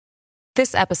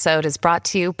This episode is brought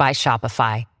to you by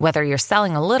Shopify. Whether you're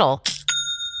selling a little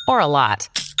or a lot,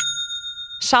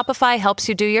 Shopify helps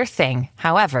you do your thing,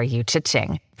 however you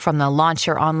cha-ching. From the launch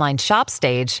your online shop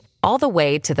stage, all the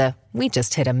way to the we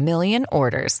just hit 1 million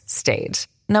orders stage.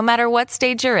 No matter what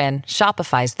stage you're in,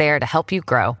 Shopify's there to help you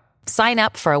grow. Sign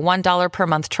up for a $1 per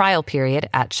month trial period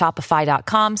at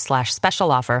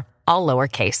shopify.com/special offer, all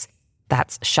lowercase.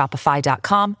 That's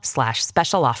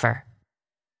shopify.com/special offer.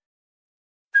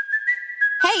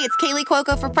 Hey, it's Kaylee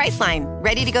Cuoco for Priceline.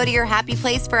 Ready to go to your happy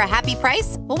place for a happy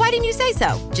price? Well, why didn't you say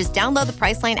so? Just download the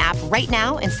Priceline app right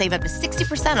now and save up to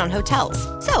 60% on hotels.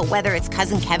 So whether it's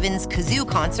Cousin Kevin's Kazoo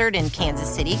Concert in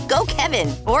Kansas City, go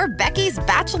Kevin, or Becky's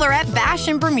Bachelorette Bash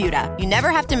in Bermuda, you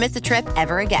never have to miss a trip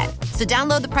ever again. So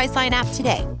download the Priceline app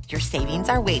today. Your savings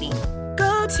are waiting.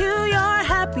 Go to your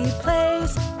happy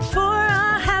place for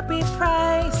a happy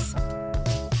price.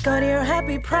 Go to your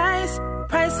happy price,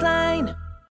 Priceline.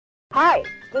 Hi,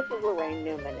 this is Lorraine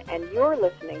Newman, and you're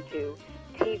listening to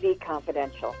TV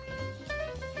Confidential.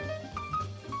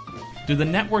 Do the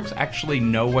networks actually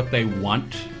know what they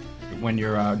want when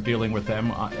you're dealing with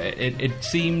them? It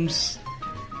seems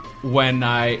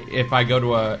if I go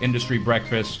to a industry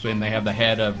breakfast and they have the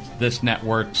head of this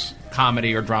network's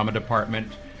comedy or drama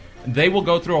department, they will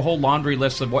go through a whole laundry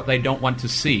list of what they don't want to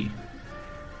see.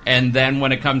 And then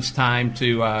when it comes time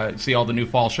to see all the new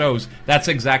fall shows, that's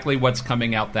exactly what's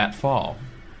coming out that fall.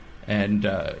 And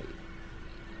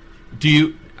do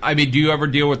you ever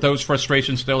deal with those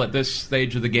frustrations still at this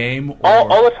stage of the game?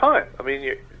 All the time. I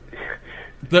mean,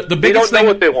 the they don't know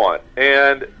what they want,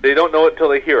 and they don't know it until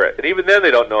they hear it. And even then,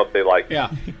 they don't know if they like it. Yeah.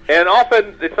 And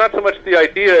often, it's not so much the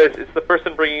idea, it's the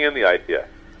person bringing in the idea.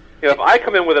 You know, if I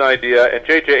come in with an idea and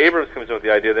J.J. Abrams comes in with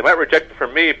the idea, they might reject it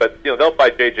from me, but they'll buy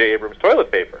J.J. Abrams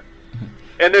toilet paper,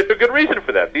 and there's a good reason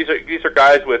for that. These are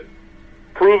guys with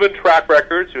proven track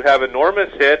records who have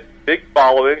enormous hits, big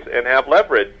followings, and have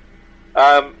leverage.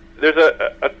 There's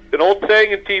an old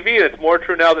saying in TV, and it's more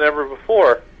true now than ever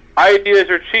before: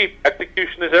 ideas are cheap,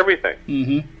 execution is everything.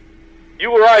 Mm-hmm. You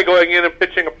or I going in and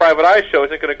pitching a private eye show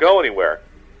isn't going to go anywhere.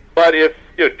 But if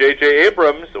J.J.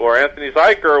 Abrams or Anthony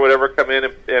Zeiger or whatever come in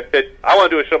and pitch, I want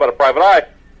to do a show about a private eye,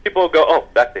 people will go, oh,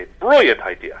 that's a brilliant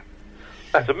idea.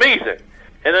 That's amazing.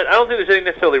 And I don't think there's anything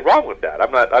necessarily wrong with that.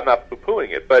 I'm not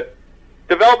poo-pooing it. But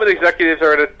development executives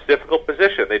are in a difficult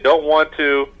position. They don't want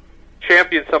to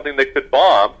champion something that could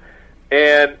bomb.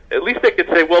 And at least they could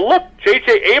say, well, look,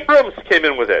 J.J. Abrams came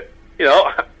in with it.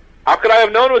 How could I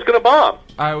have known it was going to bomb?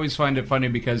 I always find it funny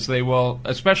because they will,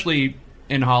 especially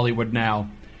in Hollywood now,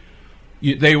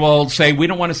 they will say, we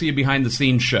don't want to see a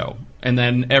behind-the-scenes show. And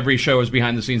then every show is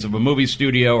behind the scenes of a movie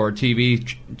studio or a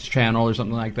TV channel or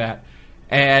something like that.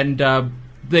 And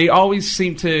they always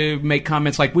seem to make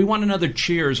comments like, we want another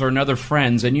Cheers or another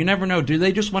Friends. And you never know, do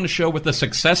they just want to show with the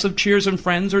success of Cheers and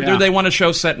Friends, or do they want a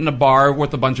show set in a bar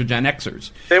with a bunch of Gen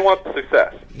Xers? They want the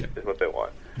success, is what they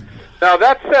want. Now,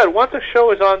 that said, once a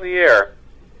show is on the air,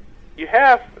 you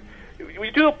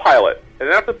do a pilot. And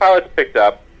after the pilot's picked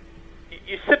up,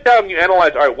 you sit down and you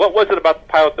analyze, all right, what was it about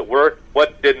the pilot that worked,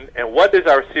 what didn't, and what is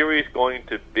our series going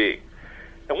to be?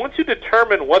 And once you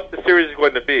determine what the series is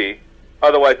going to be,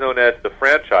 otherwise known as the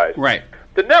franchise, right,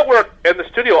 the network and the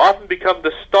studio often become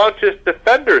the staunchest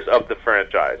defenders of the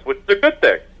franchise, which is a good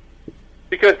thing.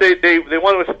 Because they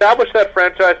want to establish that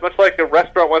franchise much like a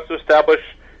restaurant wants to establish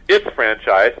its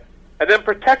franchise, and then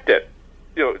protect it.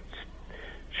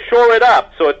 Shore it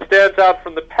up so it stands out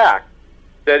from the pack,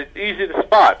 that it's easy to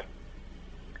spot.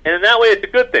 And in that way, it's a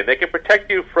good thing. They can protect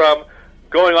you from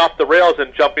going off the rails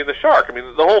and jumping the shark. I mean,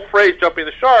 the whole phrase jumping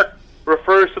the shark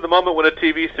refers to the moment when a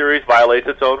TV series violates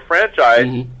its own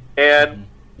franchise and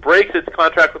breaks its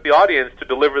contract with the audience to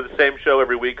deliver the same show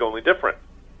every week, only different.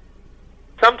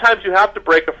 Sometimes you have to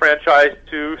break a franchise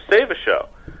to save a show.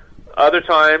 Other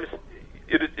times,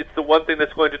 it's the one thing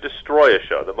that's going to destroy a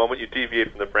show, the moment you deviate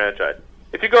from the franchise.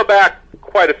 If you go back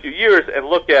quite a few years and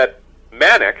look at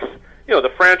Mannix,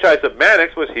 the franchise of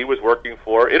Mannix he was working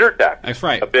for Intertech. That's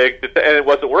right. And it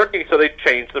wasn't working, so they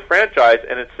changed the franchise,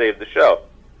 and it saved the show.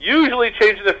 Usually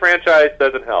changing the franchise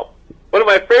doesn't help. One of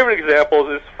my favorite examples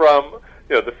is from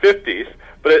the 50s,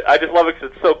 but I just love it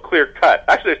because it's so clear-cut.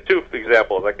 Actually, there's two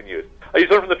examples I can use. I use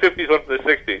one from the 50s, one from the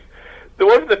 60s. The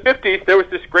one from the 50s, there was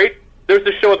this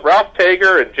show with Ralph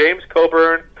Tager and James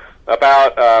Coburn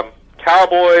about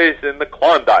cowboys in the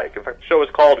Klondike. In fact, the show was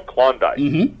called Klondike.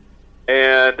 Mm-hmm.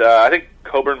 And I think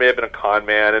Coburn may have been a con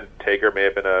man, and Tager may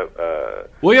have been a...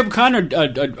 William Conner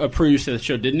produced the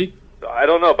show, didn't he? I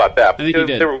don't know about that. I think he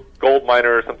did. They were gold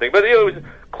miner or something. But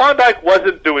Klondike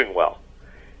wasn't doing well.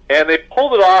 And they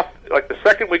pulled it off like the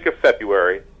second week of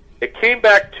February. It came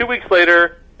back 2 weeks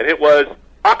later, and it was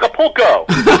Acapulco.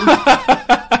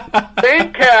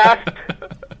 Same cast,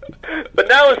 but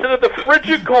now instead of the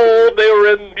frigid cold, they were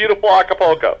in beautiful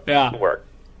Acapulco. Yeah. It worked.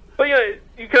 But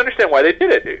you can understand why they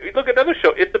did it. You look at another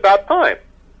show, It's About Time.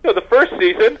 The first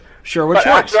season, Sherwood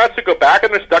Schwartz. astronauts to go back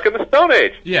and they're stuck in the Stone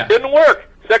Age. Yeah. Didn't work.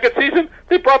 Second season,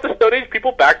 they brought the Stone Age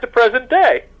people back to present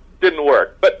day. Didn't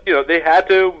work. But, they had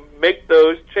to make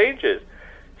those changes.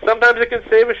 Sometimes it can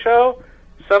save a show.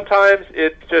 Sometimes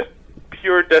it's just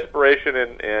pure desperation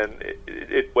and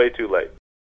it's way too late.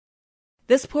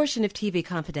 This portion of TV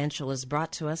Confidential is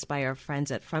brought to us by our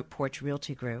friends at Front Porch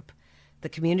Realty Group, the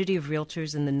community of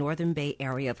realtors in the Northern Bay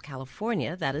area of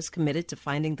California that is committed to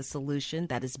finding the solution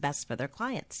that is best for their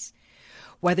clients.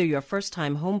 Whether you're a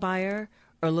first-time home buyer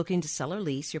or looking to sell or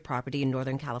lease your property in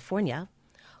Northern California,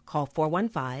 call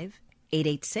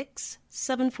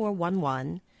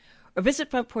 415-886-7411 or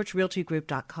visit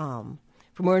frontporchrealtygroup.com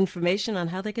for more information on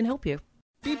how they can help you.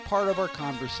 Be part of our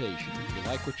conversation. If you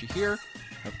like what you hear,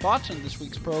 have thoughts on this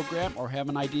week's program, or have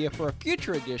an idea for a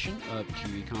future edition of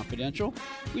TV Confidential,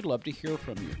 we'd love to hear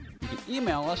from you. You can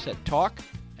email us at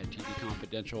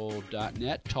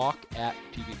talk@tvconfidential.net,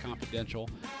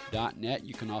 talk@tvconfidential.net.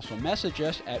 You can also message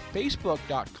us at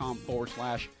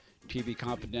facebook.com/TV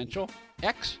Confidential,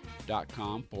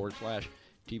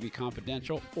 x.com/TV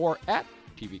Confidential, or at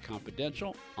TV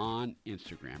Confidential on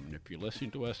Instagram. And if you're listening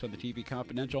to us on the TV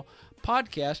Confidential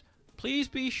podcast, please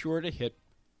be sure to hit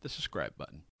the subscribe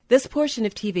button. This portion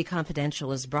of TV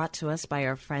Confidential is brought to us by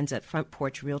our friends at Front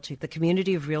Porch Realty, the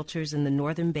community of realtors in the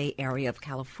Northern Bay area of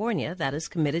California that is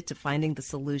committed to finding the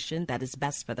solution that is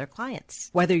best for their clients.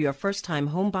 Whether you're a first-time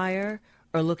home buyer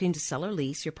or looking to sell or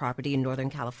lease your property in Northern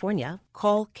California,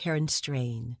 call Karen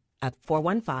Strain at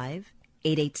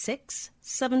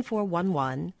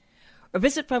 415-886-7411 or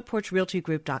visit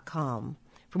frontporchrealtygroup.com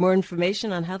for more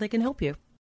information on how they can help you.